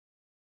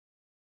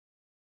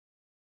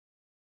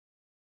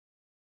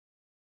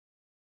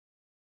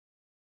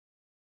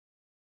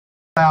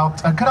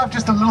Could I have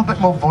just a little bit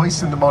more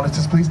voice in the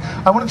monitors, please?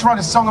 I wanted to write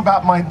a song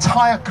about my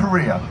entire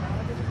career,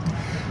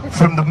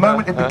 from the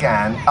moment it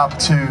began up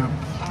to,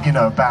 you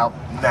know, about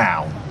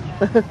now.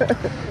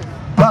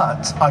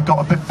 But I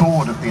got a bit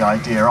bored of the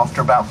idea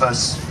after about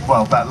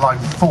about line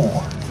 4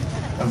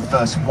 of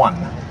verse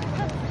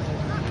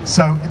 1.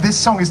 So this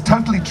song is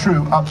totally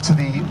true up to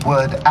the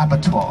word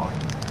abattoir,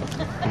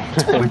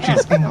 which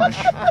is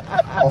English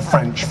or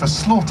French for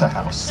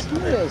slaughterhouse.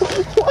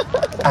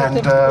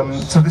 And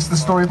so this is the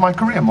story of my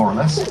career, more or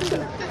less.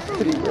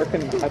 Did he work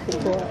in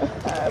abattoir?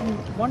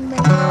 One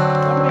main thing.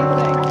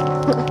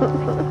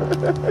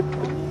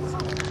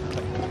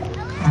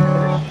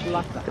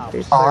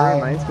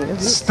 I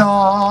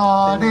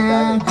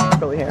started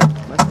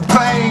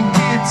playing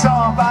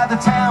guitar by the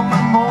town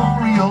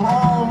memorial.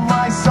 All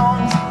my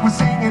songs were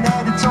singing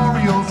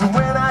editorials, and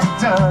when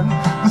I'd done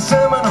the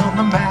Sermon on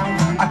the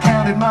Mount, I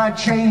counted my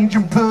change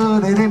and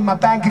put it in my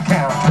bank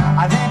account.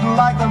 I didn't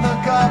like the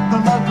look of the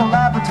local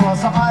abattoir,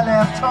 so I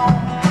left home,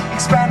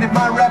 expanded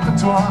my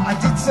repertoire. I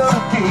did some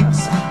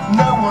gigs,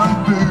 no one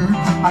booed.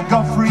 I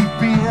got free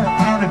beer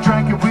and I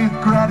drank it with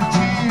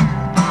gratitude.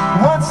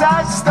 Once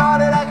I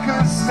started, I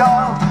couldn't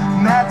stop,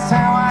 and that's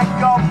how I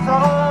got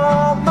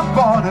from the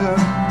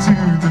bottom to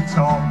the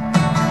top.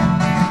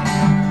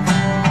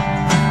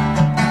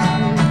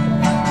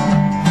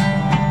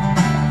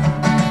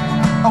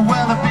 Oh,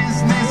 well, a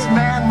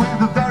businessman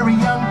with a very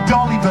young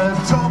dolly bird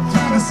talked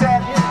through the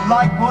set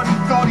like what he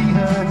thought he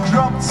heard.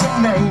 Dropped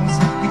some names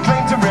he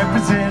claimed to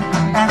represent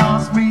and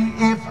asked me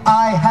if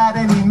I had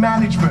any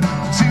management.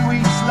 2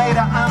 weeks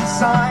later, I'm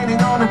signing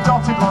on a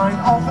dotted line.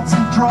 Offered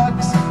some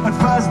drugs, at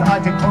first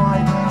I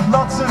declined.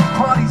 Lots of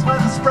parties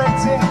where the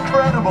spread's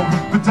incredible,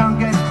 but don't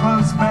get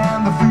close,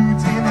 man, the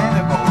food's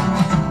inedible.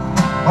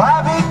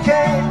 I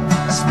became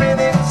a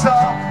spinning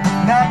top,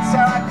 and that's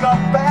how I got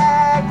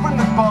back from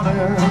the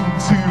bottom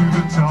to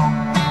the top.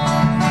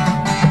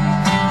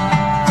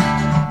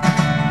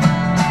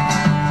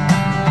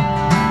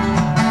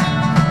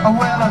 Oh,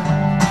 well, I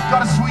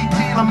got a sweet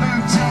deal, I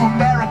moved to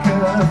America,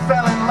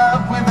 fell in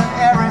love with an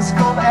heiress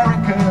called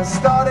Erica.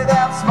 Started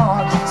out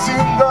smart,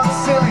 soon got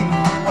silly,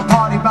 a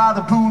party by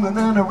the pool and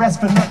an arrest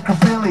for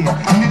necrophilia.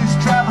 News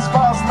travels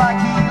fast like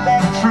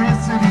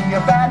electricity,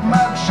 a bad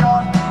mug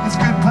shot, it's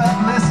good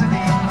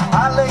publicity.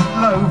 I laid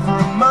low for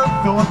a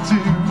month or two,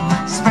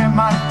 spent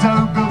my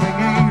dough building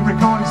a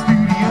recording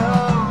studio,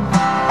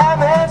 and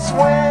that's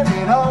when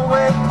it all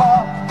went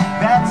pop.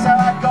 That's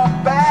how I got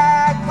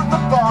back from the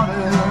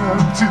bottom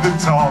to the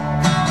top.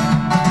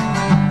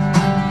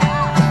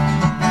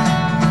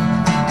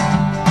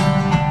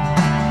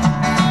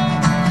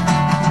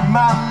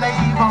 My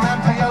label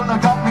and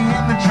payola got me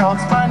in the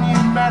charts. My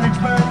new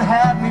management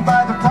had me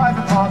by the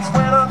private parts.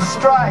 Went on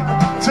strike,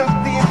 took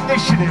the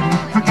initiative,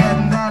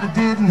 forgetting that I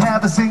didn't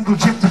have a single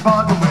chip to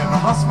bargain with.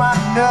 I lost my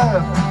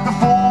nerve, the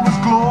fall was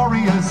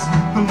glorious,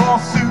 the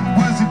lawsuit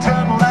was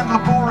eternal and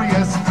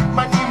laborious.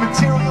 My new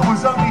material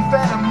was only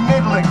fair to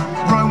middling,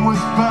 Rome was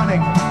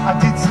burning, I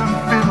did some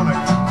fiddling.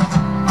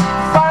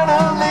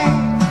 Finally,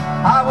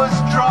 I was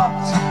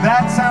dropped,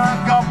 that's how I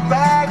got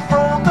back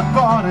from the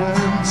bottom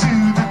to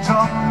the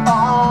top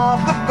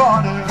of the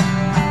bottom.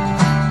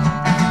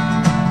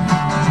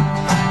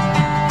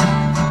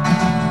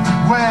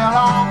 Well,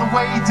 on the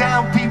way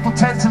down, people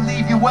tend to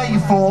leave you where you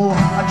fall.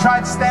 I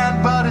tried to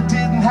stand, but I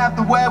didn't have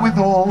the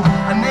wherewithal.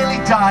 I nearly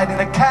died in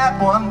a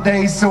cab one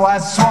day, so I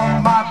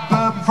swapped my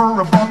bourbon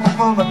for a bottle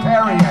full of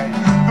Perrier.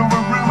 There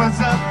were rumors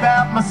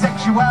about my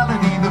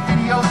sexuality, the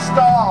video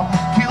star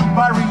killed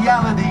by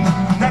reality.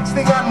 Next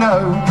thing I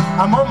know,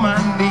 I'm on my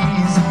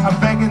knees, I'm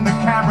begging the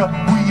camera,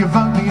 will you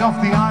vote me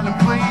off the island,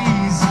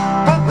 please?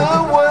 But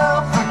the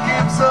world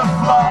forgives a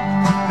flop,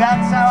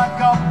 that's how I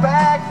got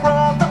back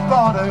from the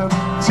bottom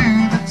to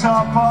the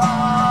top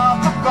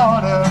of the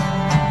bottom.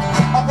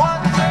 I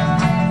want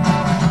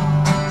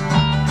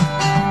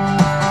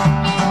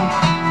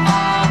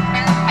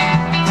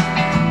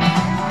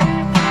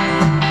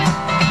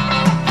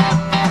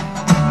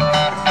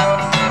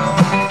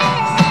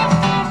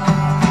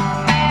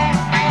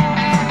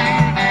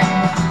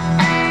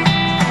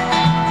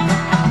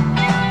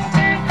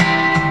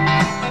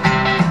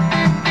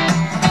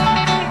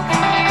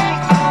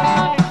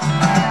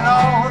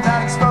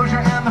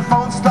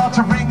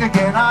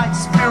I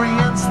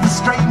experienced the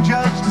strange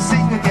urge to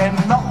sing again.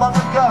 Not long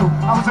ago,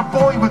 I was a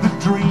boy with a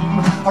dream.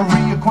 I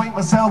reacquaint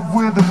myself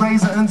with a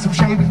razor and some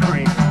shaving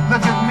cream.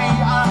 Look at me,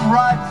 I'm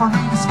ripe for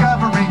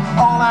rediscovery.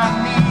 All I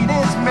need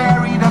is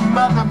Mary to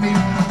mother me.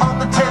 On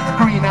the 10th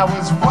green, I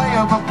was way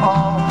over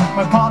par.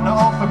 My partner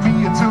offered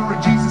me a tour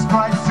of Jesus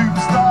Christ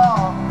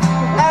Superstar.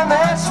 And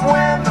that's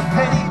when the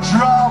penny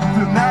dropped,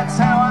 and that's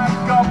how I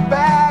got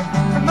back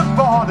from the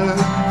bottom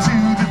to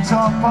the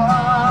top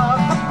of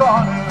the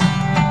bottom.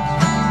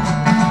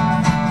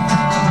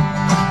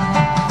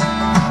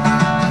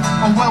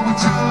 Oh, well, we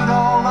toured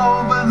all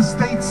over the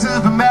states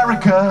of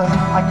America.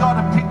 I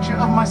got a picture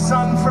of my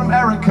son from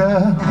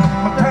Erica.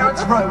 My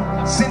parents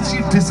wrote, since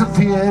you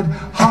disappeared,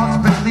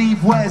 hard to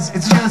believe, Wes,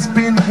 it's just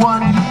been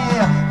 1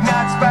 year.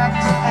 Now it's back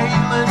to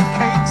ale and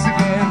cakes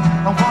again.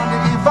 I wonder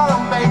if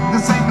I'll make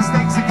the same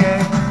mistakes again.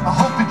 I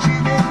hope that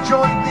you've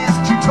enjoyed this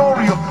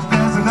tutorial.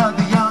 There's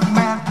another young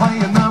man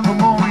playing the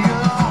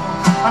memorial.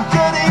 I'm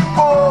getting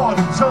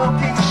bored of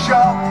talking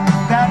shop.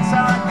 That's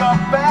how I got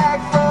back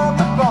from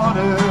the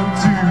bottom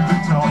to the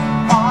top.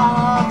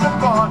 On the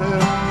bottom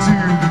to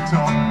the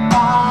top.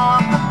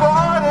 On the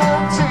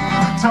bottom to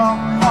the top.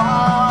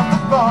 On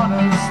the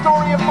bottom.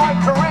 Story of my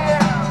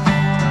career.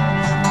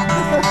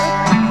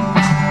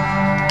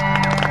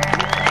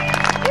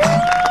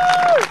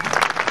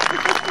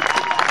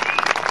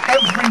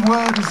 Every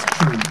word is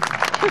true.